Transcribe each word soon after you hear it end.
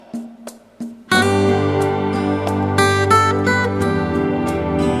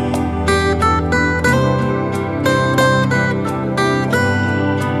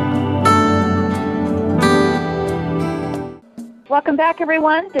Welcome back,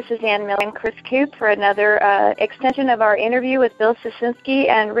 everyone. This is Ann Miller and Chris Coop for another extension of our interview with Bill Sosinski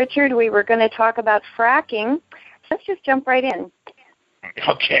and Richard. We were going to talk about fracking. Let's just jump right in.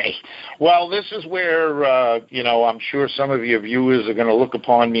 Okay. Well, this is where, I'm sure some of your viewers are going to look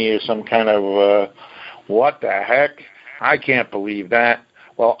upon me as some kind of, what the heck? I can't believe that.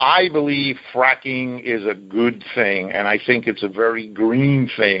 Well, I believe fracking is a good thing, and I think it's a very green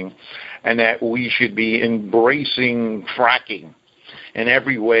thing, and that we should be embracing fracking in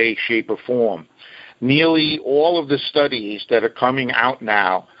every way, shape, or form. Nearly all of the studies that are coming out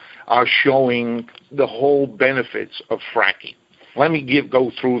now are showing the whole benefits of fracking. Let me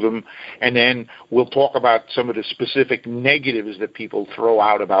go through them, and then we'll talk about some of the specific negatives that people throw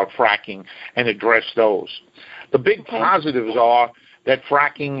out about fracking and address those. The big positives are that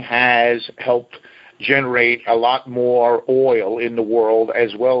fracking has helped generate a lot more oil in the world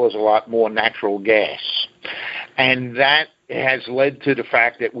as well as a lot more natural gas. And that has led to the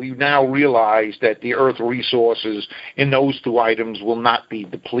fact that we now realize that the earth resources in those two items will not be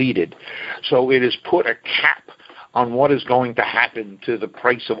depleted. So it has put a cap on what is going to happen to the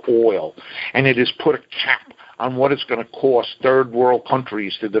price of oil, and it has put a cap on what it's going to cost third world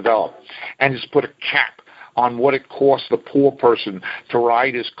countries to develop, and it's put a cap on what it costs the poor person to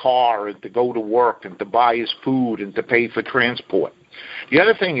ride his car and to go to work and to buy his food and to pay for transport. The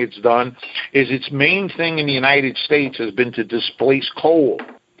other thing it's done is its main thing in the United States has been to displace coal.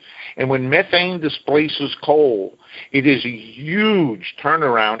 And when methane displaces coal, it is a huge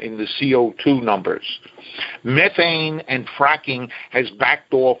turnaround in the CO2 numbers. Methane and fracking has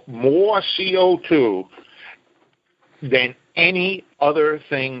backed off more CO2 than any other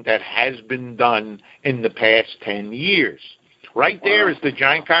thing that has been done in the past 10 years. Right there is the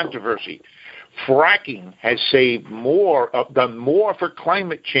giant controversy. Fracking has done more for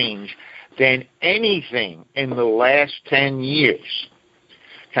climate change than anything in the last 10 years.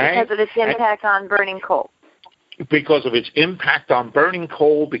 Okay? Because of its impact on burning coal. Because of its impact on burning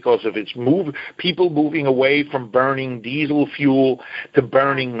coal, because of its people moving away from burning diesel fuel to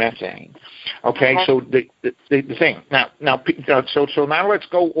burning methane. Okay, so the thing now let's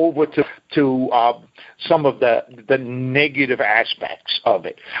go over to some of the negative aspects of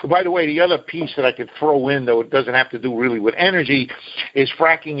it. By the way, the other piece that I could throw in, though it doesn't have to do really with energy, is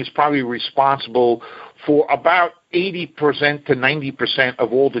fracking is probably responsible for about 80% to 90%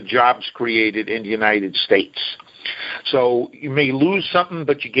 of all the jobs created in the United States. So you may lose something,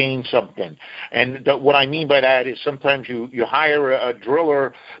 but you gain something. And what I mean by that is sometimes you hire a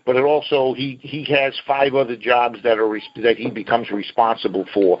driller, but it also he has 5 other jobs that he becomes responsible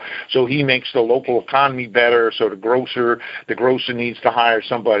for. So he makes the local economy better. So the grocer needs to hire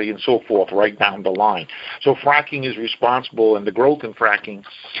somebody, and so forth, right down the line. So fracking is responsible, and the growth in fracking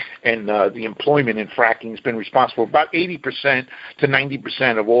and the employment in fracking has been responsible for about 80% to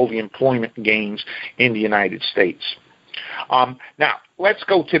 90% of all the employment gains in the United States. Now, let's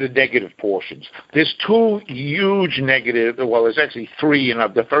go to the negative portions. There's 2 huge negative, well, there's actually 3,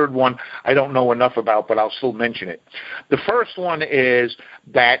 and the third one I don't know enough about, but I'll still mention it. The first one is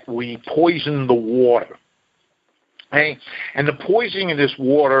that we poison the water. Okay? And the poisoning of this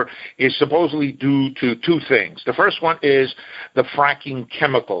water is supposedly due to 2 things. The first one is the fracking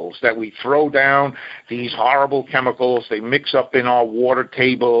chemicals that we throw down, these horrible chemicals. They mix up in our water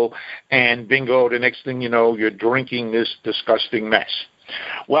table, and bingo, the next thing you know, you're drinking this disgusting mess.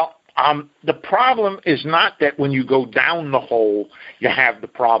 Well, the problem is not that when you go down the hole, you have the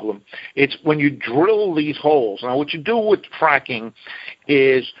problem. It's when you drill these holes. Now, what you do with fracking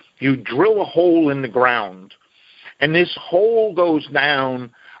is you drill a hole in the ground, and this hole goes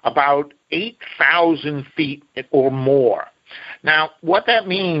down about 8,000 feet or more. Now, what that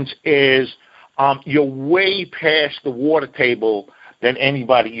means is you're way past the water table than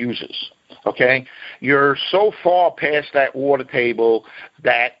anybody uses, okay? You're so far past that water table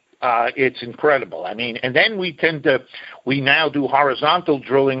that it's incredible. I mean, and then we now do horizontal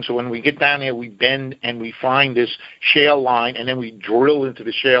drilling, so when we get down there, we bend and we find this shale line, and then we drill into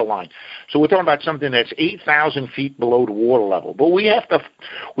the shale line. So we're talking about something that's 8,000 feet below the water level. But we have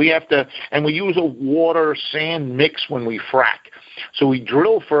to, and we use a water-sand mix when we frack. So we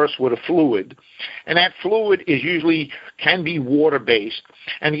drill first with a fluid, and that fluid can be water-based.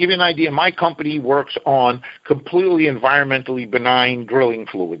 And to give you an idea, my company works on completely environmentally benign drilling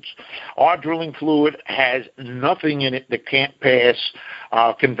fluids. Our drilling fluid has nothing in it that can't pass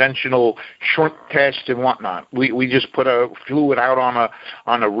conventional shrimp tests and whatnot. We just put a fluid out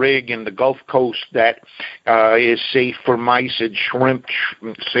on a rig in the Gulf Coast that is safe for mice and shrimp,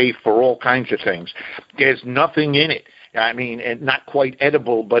 safe for all kinds of things. There's nothing in it I mean, and not quite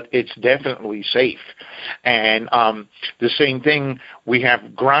edible, but it's definitely safe. And the same thing, we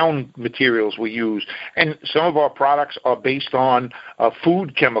have ground materials we use, and some of our products are based on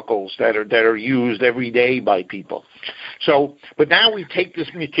food chemicals that are used every day by people. So, but now we take this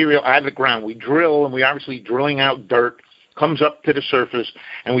material out of the ground, we drill, and we obviously drilling out dirt, comes up to the surface,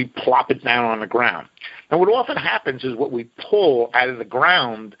 and we plop it down on the ground. Now, what often happens is what we pull out of the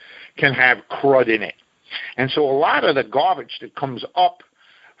ground can have crud in it. And so a lot of the garbage that comes up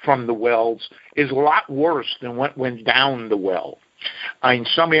from the wells is a lot worse than what went down the well. In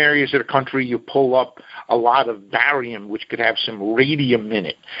some areas of the country, you pull up a lot of barium, which could have some radium in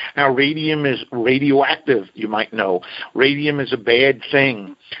it. Now, radium is radioactive, you might know. Radium is a bad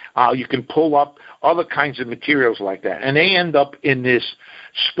thing. You can pull up other kinds of materials like that, and they end up in this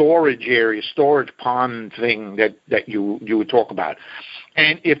storage area, storage pond thing that you would talk about.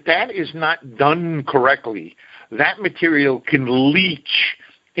 And if that is not done correctly, that material can leach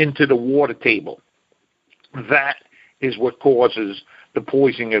into the water table. That is what causes the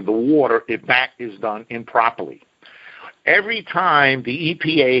poisoning of the water if that is done improperly. Every time the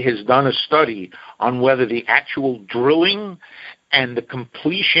EPA has done a study on whether the actual drilling and the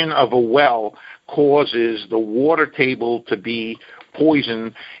completion of a well causes the water table to be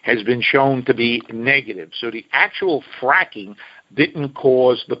poisoned, has been shown to be negative. So the actual fracking didn't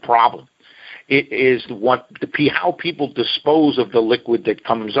cause the problem. It is how people dispose of the liquid that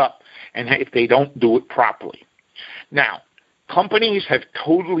comes up, and if they don't do it properly. Now, companies have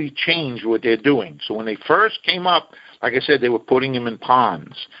totally changed what they're doing. So when they first came up, like I said, they were putting them in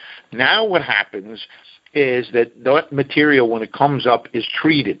ponds. Now what happens is that material, when it comes up, is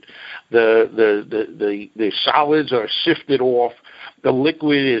treated. The solids are sifted off, the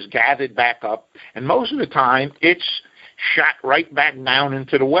liquid is gathered back up, and most of the time it's shot right back down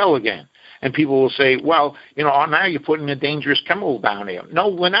into the well again. And people will say, well, now you're putting a dangerous chemical down there. No,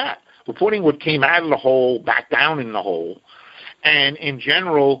 we're not. We're putting what came out of the hole back down in the hole. And in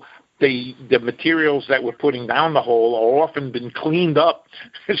general, the materials that we're putting down the hole are often been cleaned up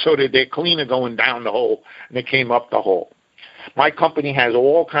so that they're cleaner going down the hole and they came up the hole. My company has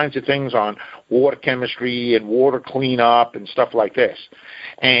all kinds of things on water chemistry and water cleanup and stuff like this.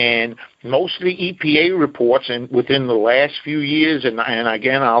 And most of the EPA reports, and within the last few years, and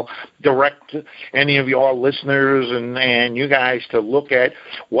again, I'll direct any of your listeners and you guys to look at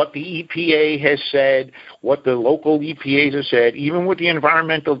what the EPA has said, what the local EPAs have said, even what the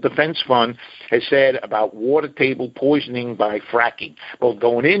Environmental Defense Fund has said about water table poisoning by fracking, both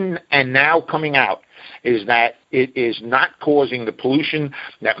going in and now coming out, is that it is not causing the pollution,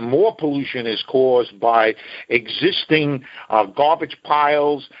 that more pollution is caused by existing garbage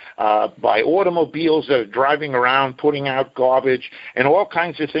piles, by automobiles that are driving around putting out garbage, and all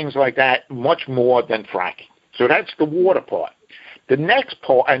kinds of things like that, much more than fracking. So that's the water part. The next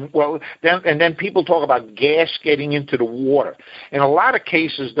part, then people talk about gas getting into the water. In a lot of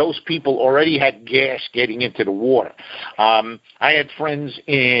cases, those people already had gas getting into the water. I had friends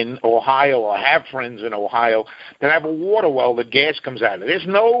in Ohio, or have friends in Ohio, that have a water well that gas comes out of. There's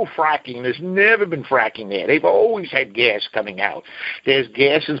no fracking. There's never been fracking there. They've always had gas coming out. There's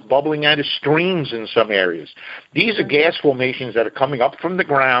gases bubbling out of streams in some areas. These are gas formations that are coming up from the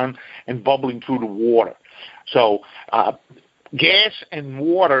ground and bubbling through the water. So, gas and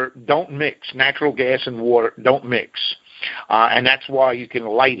water don't mix. Natural gas and water don't mix. And that's why you can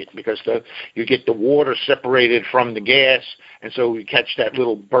light it, because you get the water separated from the gas, and so you catch that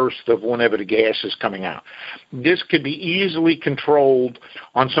little burst of whenever the gas is coming out. This could be easily controlled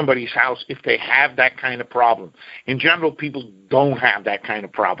on somebody's house if they have that kind of problem. In general, people don't have that kind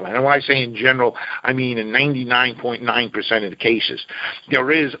of problem. And when I say in general, I mean in 99.9% of the cases.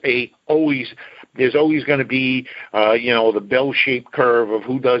 There's always going to be, the bell-shaped curve of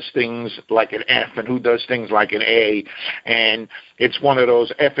who does things like an F and who does things like an A. And it's one of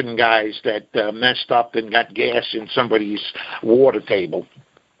those effing guys that messed up and got gas in somebody's water table.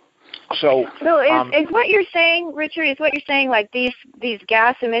 So is what you're saying, Richard, like these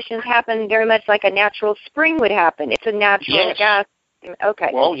gas emissions happen very much like a natural spring would happen? It's a natural gas. Okay.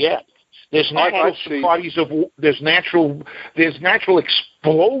 Well, yeah. There's natural there's natural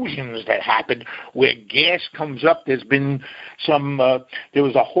explosions that happen where gas comes up. There's been there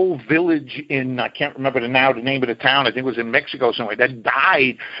was a whole village in, I can't remember the name of the town, I think it was in Mexico somewhere, that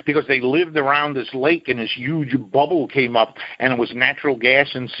died because they lived around this lake and this huge bubble came up and it was natural gas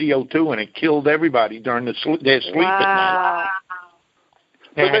and CO2 and it killed everybody during their sleep at night.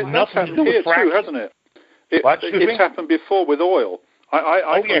 But that's happened here too, hasn't it? It's happened before with oil.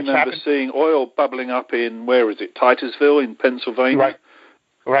 I can remember seeing oil bubbling up in, where is it, Titusville in Pennsylvania?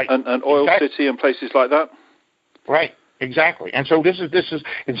 Right. And Oil City and places like that? Right. Exactly. And so this is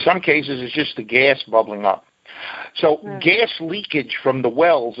in some cases it's just the gas bubbling up. So gas leakage from the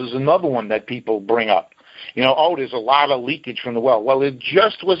wells is another one that people bring up. There's a lot of leakage from the well. Well, it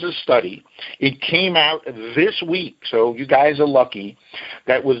just was a study. It came out this week, so you guys are lucky,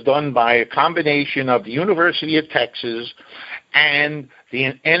 that was done by a combination of the University of Texas and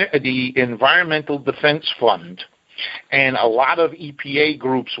the Environmental Defense Fund. And a lot of EPA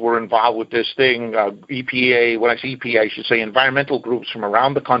groups were involved with this thing. EPA, when I say EPA, I should say environmental groups from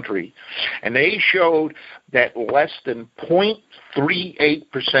around the country. And they showed that less than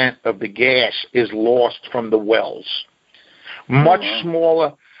 0.38% of the gas is lost from the wells. Much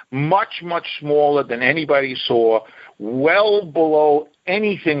smaller, much smaller than anybody saw, well below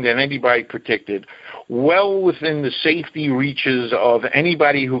anything that anybody predicted, well within the safety reaches of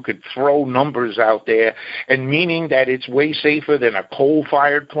anybody who could throw numbers out there, and meaning that it's way safer than a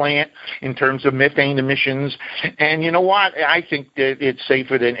coal-fired plant in terms of methane emissions. And you know what? I think that it's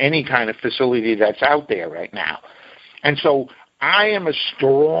safer than any kind of facility that's out there right now. And so I am a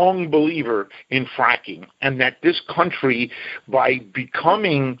strong believer in fracking, and that this country, by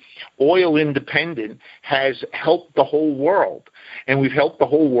becoming oil independent, has helped the whole world. And we've helped the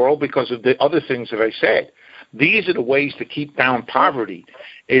whole world because of the other things that I said. These are the ways to keep down poverty,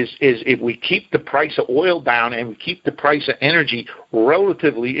 is if we keep the price of oil down and we keep the price of energy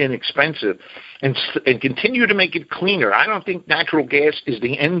relatively inexpensive and continue to make it cleaner. I don't think natural gas is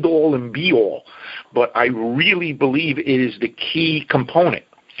the end-all and be-all, but I really believe it is the key component.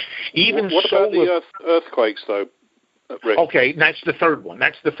 What about the earthquakes, though, Rick? Okay, that's the third one.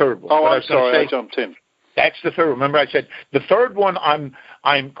 Oh, I'm sorry, I jumped in. That's the third one. Remember I said the third one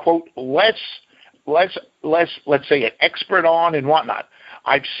I'm quote, less, let's say, an expert on and whatnot.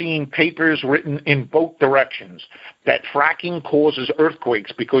 I've seen papers written in both directions that fracking causes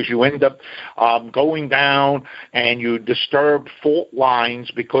earthquakes because you end up going down and you disturb fault lines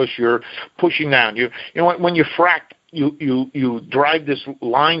because you're pushing down. When you frack, you drive this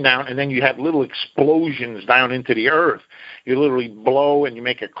line down, and then you have little explosions down into the earth. You literally blow and you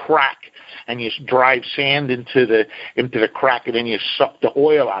make a crack, and you drive sand into the crack, and then you suck the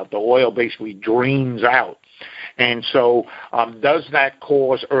oil out. The oil basically drains out. And so does that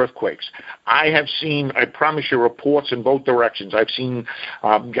cause earthquakes? I have seen, I promise you, reports in both directions. I've seen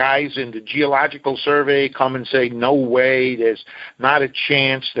guys in the Geological Survey come and say, no way, there's not a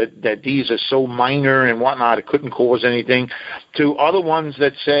chance that these are so minor and whatnot, it couldn't cause anything, to other ones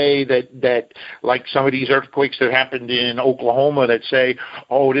that say that like some of these earthquakes that happened in Oklahoma that say,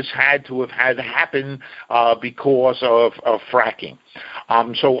 oh, this had to have happened because of fracking.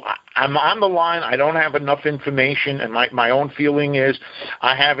 So I'm on the line. I don't have enough information, and my own feeling is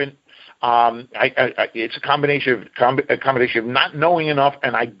I haven't. It's a combination of not knowing enough,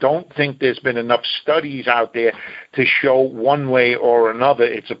 and I don't think there's been enough studies out there to show one way or another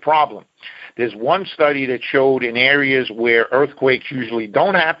it's a problem. There's one study that showed in areas where earthquakes usually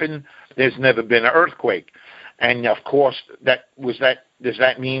don't happen, there's never been an earthquake. And, of course, does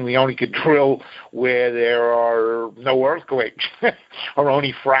that mean we only could drill where there are no earthquakes or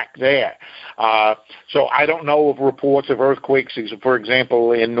only frack there? So I don't know of reports of earthquakes, for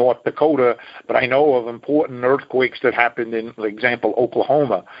example, in North Dakota, but I know of important earthquakes that happened in, for example,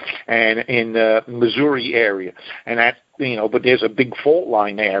 Oklahoma and in the Missouri area. And but there's a big fault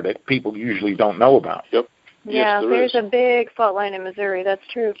line there that people usually don't know about. Yep. Yeah, yes, there's a big fault line in Missouri. That's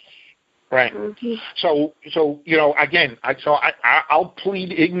true. Right. Mm-hmm. So again, I'll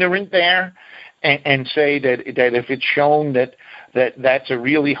plead ignorant there, and say that if it's shown that's a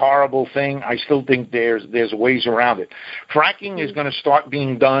really horrible thing, I still think there's ways around it. Fracking is going to start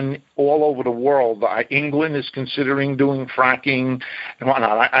being done all over the world. England is considering doing fracking and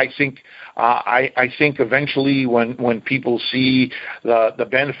whatnot. I think eventually when people see the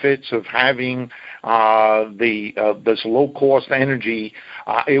benefits of having this low cost energy,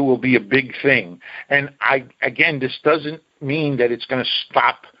 it will be a big thing. And this doesn't mean that it's going to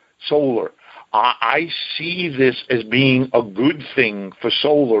stop solar. I see this as being a good thing for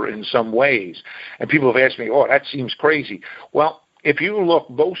solar in some ways. And people have asked me, oh, that seems crazy. Well, if you look,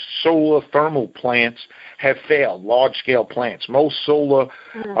 most solar thermal plants have failed, large-scale plants. Most solar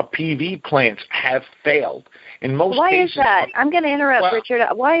PV plants have failed. In most Why cases, is that? I'm going to interrupt, Richard.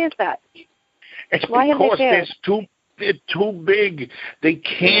 Why is that? It's because they're too big. They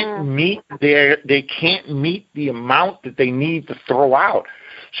can't meet the amount that they need to throw out.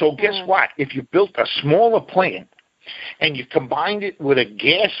 So guess what? If you built a smaller plant and you combined it with a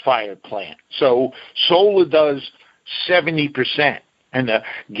gas-fired plant, so solar does 70% and the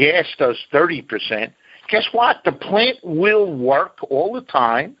gas does 30%, guess what? The plant will work all the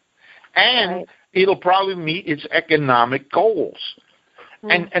time, and it'll probably meet its economic goals.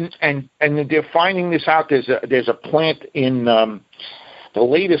 And they're finding this out. There's a plant in the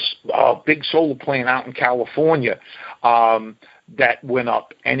latest big solar plant out in California that went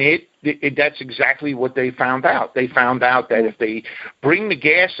up, and that's exactly what they found out. They found out that if they bring the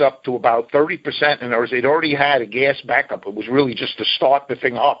gas up to about 30%, in other words, they'd already had a gas backup. It was really just to start the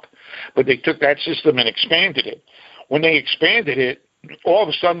thing up, but they took that system and expanded it. When they expanded it, all of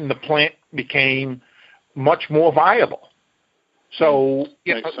a sudden the plant became much more viable. So,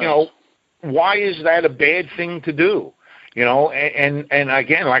 you know, why is that a bad thing to do? You know, and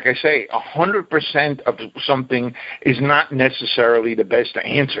again, like I say, 100% of something is not necessarily the best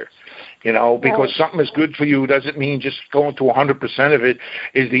answer. You know, because something is good for you doesn't mean just going to 100% of it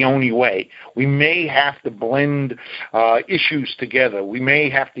is the only way. We may have to blend issues together. We may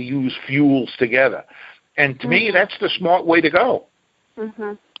have to use fuels together. And to me, that's the smart way to go.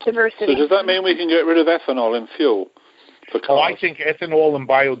 Diversity. So does that mean we can get rid of ethanol in fuel for cars? Oh, I think ethanol and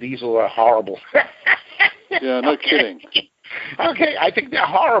biodiesel are horrible. Yeah, no kidding. Okay, I think they're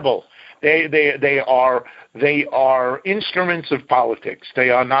horrible. They are instruments of politics. They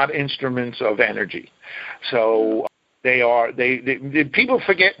are not instruments of energy. So they people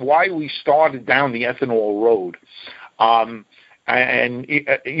forget why we started down the ethanol road. And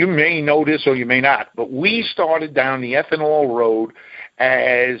you may know this or you may not, but we started down the ethanol road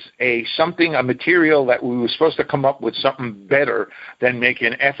as a material that we were supposed to come up with something better than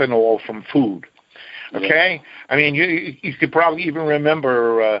making ethanol from food. Okay? I mean, you could probably even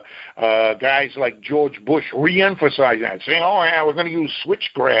remember guys like George Bush re-emphasizing that, saying, oh, yeah, we're going to use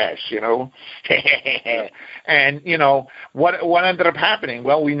switchgrass, you know. And, you know, what ended up happening?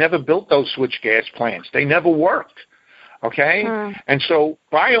 Well, we never built those switchgrass plants. They never worked. Okay? And so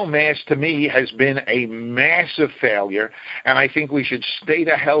biomass, to me, has been a massive failure, and I think we should stay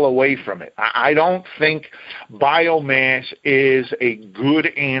the hell away from it. I don't think biomass is a good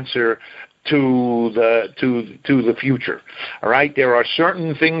answer to the future. All right? There are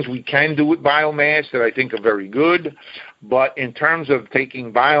certain things we can do with biomass that I think are very good, but in terms of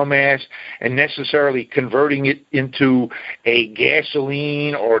taking biomass and necessarily converting it into a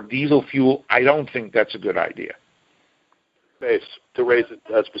gasoline or diesel fuel, I don't think that's a good idea. To raise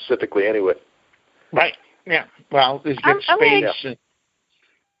it specifically anyway. Right. Yeah. Well, there's space.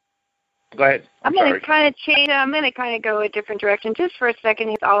 Go ahead. I'm going to kind of change. I'm going to kind of go a different direction just for a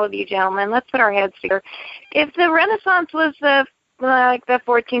second with all of you gentlemen. Let's put our heads together. If the Renaissance was the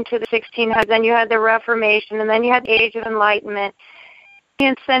 14th to the 1600s, then you had the Reformation, and then you had the Age of Enlightenment.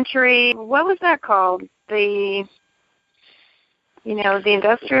 19th century, what was that called? The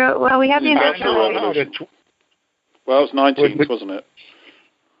industrial. Well, we have the industrial age. Well, it was 19th, wasn't it?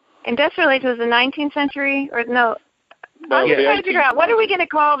 Industrial age was the 19th century, or no? I'm just trying to figure out, what are we going to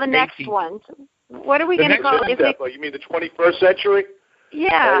call the next one? What are we going to call it? You mean the 21st century?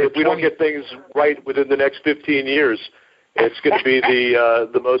 Yeah. If we don't get things right within the next 15 years, it's going to be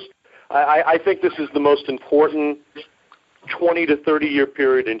the most. I think this is the most important 20 to 30 year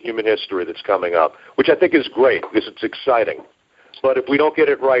period in human history that's coming up, which I think is great because it's exciting. But if we don't get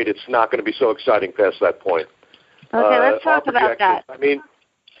it right, it's not going to be so exciting past that point. Okay, let's talk about that. I mean,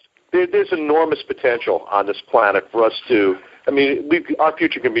 there's enormous potential on this planet for us to. I mean, our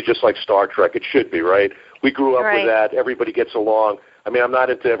future can be just like Star Trek. It should be, right? We grew up with that. Everybody gets along. I mean, I'm not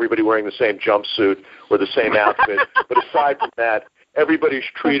into everybody wearing the same jumpsuit or the same outfit. But aside from that, everybody's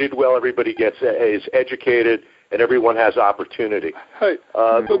treated well. Everybody is educated, and everyone has opportunity. Hey,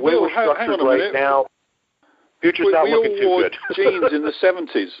 the way we're structured right now, future's not looking too good. Jeans in the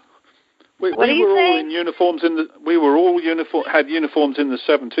 70s. We were all in uniforms had uniforms in the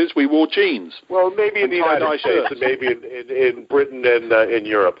 70s. We wore jeans. Well, maybe in the United States and maybe in Britain and in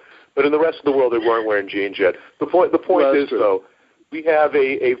Europe. But in the rest of the world, they weren't wearing jeans yet. The point is, though, we have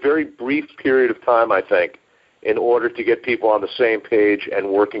a very brief period of time, I think, in order to get people on the same page and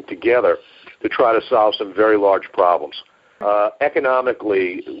working together to try to solve some very large problems.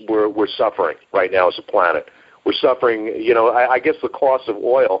 Economically, we're suffering right now as a planet. We're suffering, I guess the cost of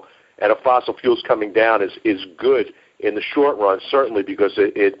oil and of fossil fuels coming down is good in the short run, certainly because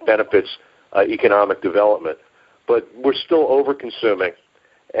it benefits economic development. But we're still over-consuming,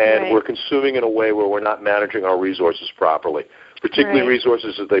 and we're consuming in a way where we're not managing our resources properly, particularly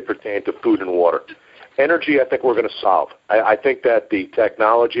resources as they pertain to food and water. Energy, I think we're going to solve. I think that the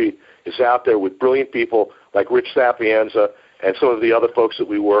technology is out there with brilliant people like Rich Sapienza and some of the other folks that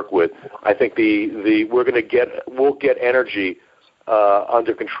we work with. I think we'll get energy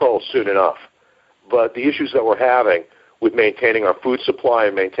under control soon enough. But the issues that we're having with maintaining our food supply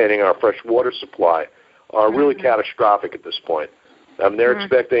and maintaining our fresh water supply are really catastrophic at this point. They're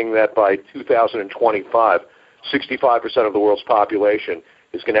expecting that by 2025, 65% of the world's population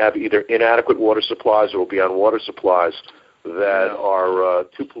is going to have either inadequate water supplies or will be on water supplies that are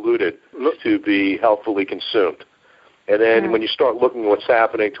too polluted to be healthfully consumed. And then when you start looking at what's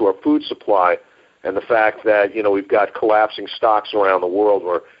happening to our food supply and the fact that, we've got collapsing stocks around the world,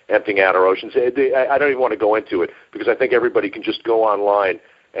 we're emptying out our oceans, I don't even want to go into it because I think everybody can just go online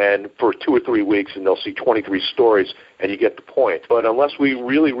and for 2 or 3 weeks and they'll see 23 stories and you get the point. But unless we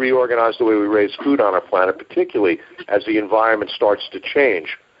really reorganize the way we raise food on our planet, particularly as the environment starts to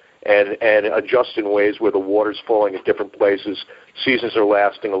change and adjust in ways where the water's falling at different places, seasons are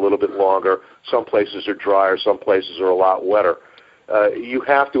lasting a little bit longer, some places are drier, some places are a lot wetter, you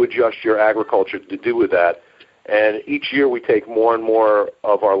have to adjust your agriculture to do with that. And each year we take more and more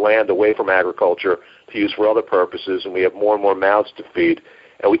of our land away from agriculture to use for other purposes, and we have more and more mouths to feed.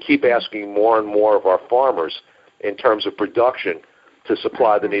 And we keep asking more and more of our farmers in terms of production to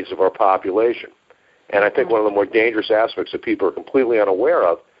supply the needs of our population. And I think one of the more dangerous aspects that people are completely unaware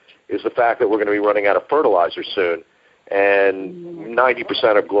of is the fact that we're going to be running out of fertilizer soon. And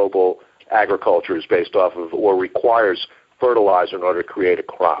 90% of global agriculture is based off of or requires fertilizer in order to create a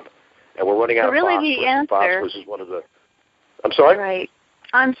crop. And we're running out of phosphorus. The answer. Phosphorus is one of the... I'm sorry? Right.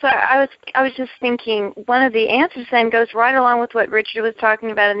 I'm sorry. I was just thinking one of the answers then goes right along with what Richard was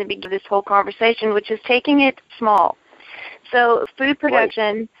talking about in the beginning of this whole conversation, which is taking it small. So food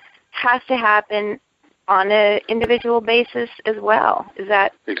production has to happen on an individual basis as well. Is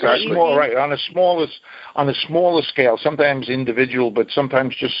that exactly small, right? On a smaller scale, sometimes individual, but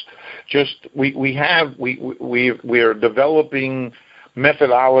sometimes just we're developing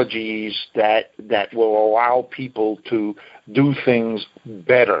methodologies that will allow people to do things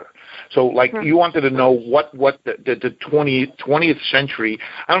better. So, like, you wanted to know what the 20th century,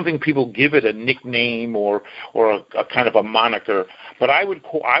 I don't think people give it a nickname or a kind of a moniker, but I would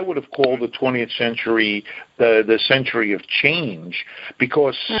have called the 20th century the century of change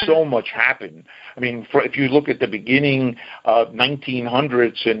because so much happened. I mean, if you look at the beginning of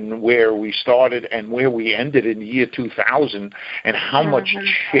 1900s and where we started and where we ended in the year 2000 and how much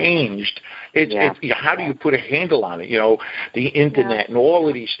changed, how do you put a handle on it? The internet and all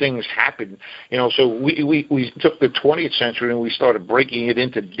of these things happened. So we took the 20th century and we started breaking it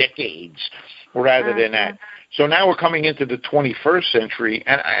into decades rather than that. So now we're coming into the 21st century,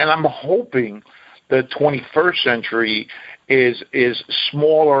 and I'm hoping the 21st century is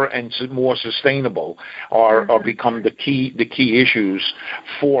smaller and more sustainable, or become the key issues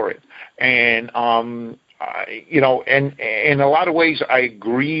for it. And and in a lot of ways, I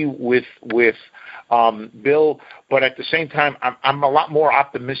agree with Bill, but at the same time, I'm a lot more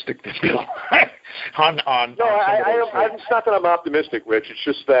optimistic than Bill. It's not that I'm optimistic, Rich. It's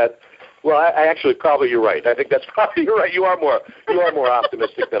just that. Well, I actually probably you're right. I think that's probably you're right. You are more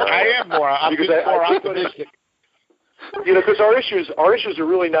optimistic than I am. I am more optimistic. Because our issues are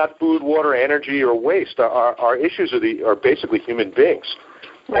really not food, water, energy, or waste. Our issues are basically human beings,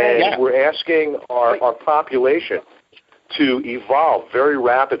 and we're asking our population to evolve very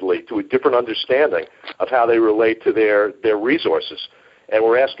rapidly to a different understanding of how they relate to their resources. And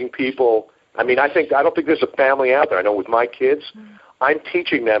we're asking people. I mean, I don't think there's a family out there. I know with my kids, I'm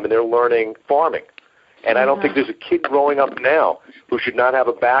teaching them and they're learning farming. And I don't think there's a kid growing up now who should not have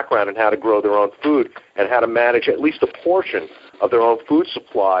a background in how to grow their own food and how to manage at least a portion of their own food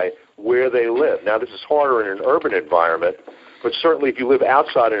supply where they live. Now, this is harder in an urban environment, but certainly if you live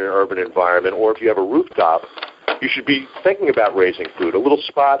outside in an urban environment or if you have a rooftop, you should be thinking about raising food, a little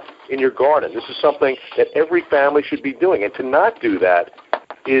spot in your garden. This is something that every family should be doing. And to not do that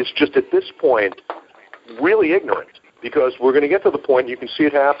is just at this point really ignorant, because we're going to get to the point, you can see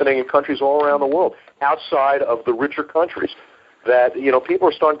it happening in countries all around the world, outside of the richer countries, that people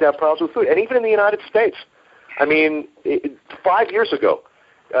are starting to have problems with food. And even in the United States, I mean, 5 years ago,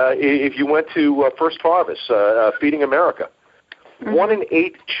 if you went to First Harvest, Feeding America, 1 in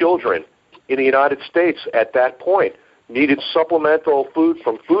 8 children in the United States at that point needed supplemental food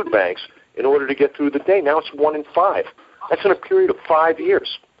from food banks in order to get through the day. Now it's 1 in 5. That's in a period of 5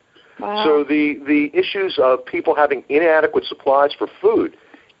 years. Wow. So the issues of people having inadequate supplies for food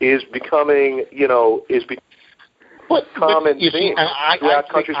is becoming, common theme throughout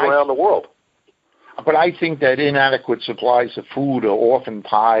countries around the world. But I think that inadequate supplies of food are often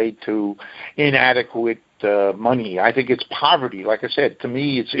tied to inadequate money. I think it's poverty. Like I said, to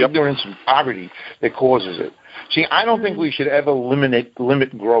me, it's ignorance and poverty that causes it. See, I don't think we should ever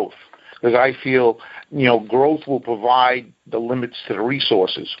limit growth, because I feel, growth will provide the limits to the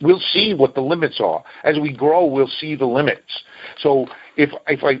resources. We'll see what the limits are. As we grow, we'll see the limits. So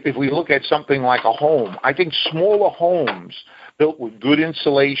if we look at something like a home, I think smaller homes built with good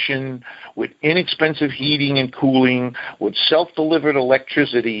insulation, with inexpensive heating and cooling, with self-delivered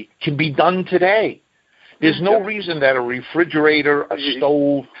electricity can be done today. There's no reason that a refrigerator, a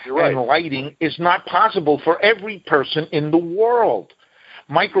stove, and lighting is not possible for every person in the world.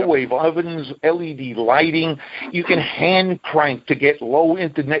 Microwave ovens, LED lighting, you can hand crank to get low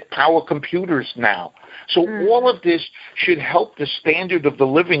internet power computers now. So all of this should help the standard of the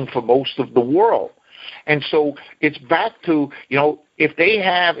living for most of the world. And so it's back to, if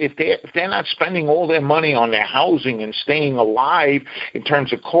they're not spending all their money on their housing and staying alive in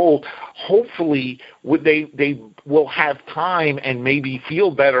terms of cold, hopefully they will have time and maybe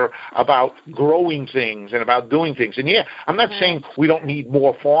feel better about growing things and about doing things. And I'm not saying we don't need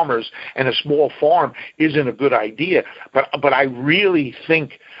more farmers and a small farm isn't a good idea, but I really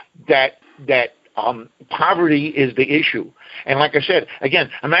think that poverty is the issue. And like I said, again,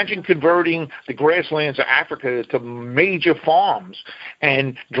 imagine converting the grasslands of Africa to major farms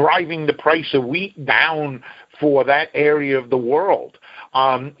and driving the price of wheat down for that area of the world.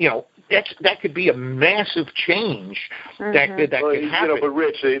 That could be a massive change that could happen. But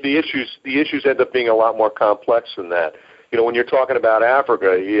Rich, the issues end up being a lot more complex than that. When you're talking about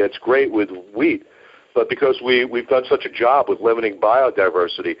Africa, it's great with wheat. But because we've done such a job with limiting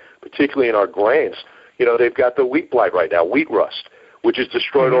biodiversity, particularly in our grains, they've got the wheat blight right now, wheat rust, which has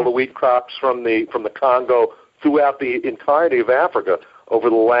destroyed all the wheat crops from the Congo throughout the entirety of Africa over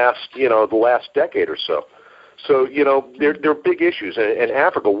the last decade or so. So, there are big issues. And in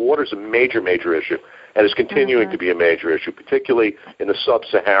Africa, water is a major, major issue and is continuing to be a major issue, particularly in the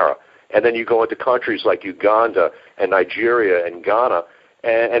sub-Sahara. And then you go into countries like Uganda and Nigeria and Ghana,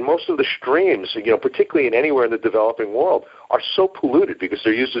 and most of the streams, particularly anywhere in the developing world, are so polluted because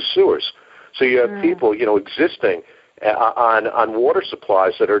they're used as sewers. So you have people, existing on water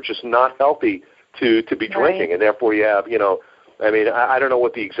supplies that are just not healthy to be drinking, and therefore you have, I don't know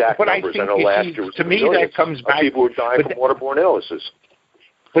what the exact numbers. I know last year was to me that comes back. People who are dying from waterborne illnesses.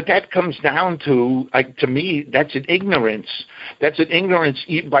 But that comes down to me, that's an ignorance. That's an ignorance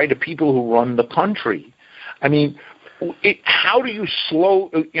by the people who run the country. How do you slow?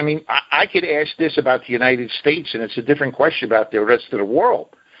 I could ask this about the United States, and it's a different question about the rest of the world.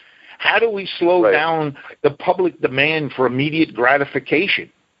 How do we slow down the public demand for immediate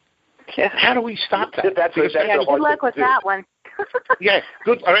gratification? How do we stop that? Good luck with that one. Yeah,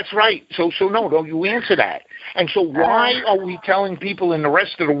 good. That's right. So no, don't you answer that. And so why are we telling people in the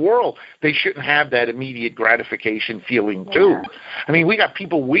rest of the world they shouldn't have that immediate gratification feeling too? We got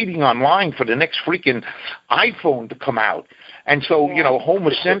people waiting online for the next freaking iPhone to come out. And so,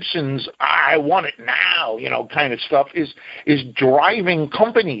 Homer Simpson's I want it now, kind of stuff is driving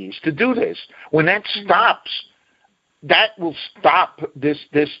companies to do this. When that stops, that will stop this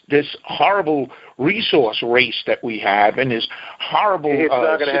horrible resource race that we have and this horrible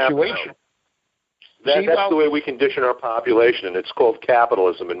situation. That's the way we condition our population, and it's called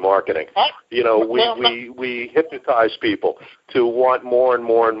capitalism and marketing. We hypnotize people to want more and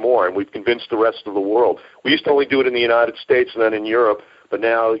more and more, and we've convinced the rest of the world. We used to only do it in the United States and then in Europe, but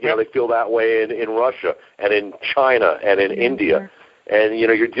now they feel that way in Russia and in China and in India. And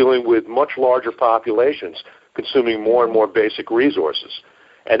you're dealing with much larger populations consuming more and more basic resources,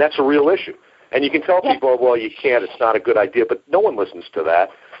 and that's a real issue. And you can tell people, well, you can't, it's not a good idea, but no one listens to that.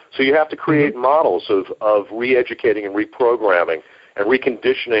 So you have to create models of re-educating and reprogramming and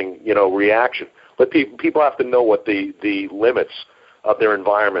reconditioning, reaction. But people have to know what the limits of their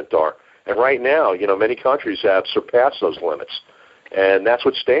environment are. And right now, many countries have surpassed those limits, and that's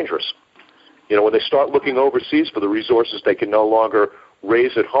what's dangerous. When they start looking overseas for the resources they can no longer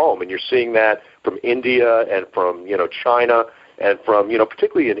raise at home, and you're seeing that from India and from, China and from,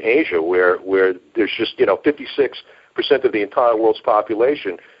 particularly in Asia where there's just, 56% of the entire world's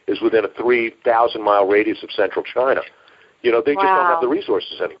population is within a 3,000-mile radius of central China. They just don't have the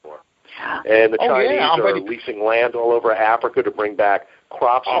resources anymore. And the Chinese are leasing land all over Africa to bring back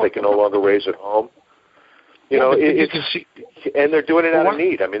crops that they can no longer raise at home. And they're doing it out of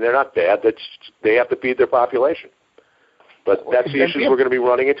need. They're not bad. They have to feed their population. But that's the issues we're going to be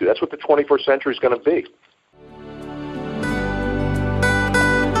running into. That's what the 21st century is going to be.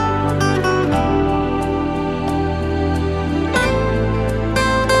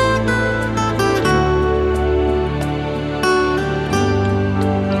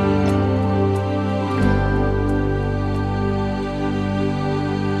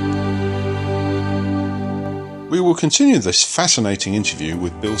 We will continue this fascinating interview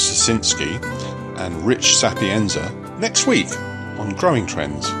with Bill Sosinski and Rich Sapienza next week on Growing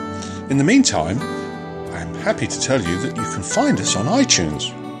Trends. In the meantime, I am happy to tell you that you can find us on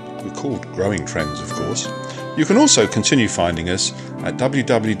iTunes. We're called Growing Trends, of course, You can also continue finding us at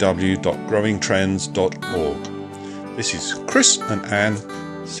www.growingtrends.org. This is Chris and Anne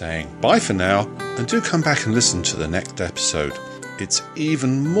saying bye for now, and do come back and listen to the next episode. It's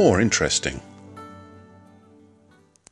even more interesting.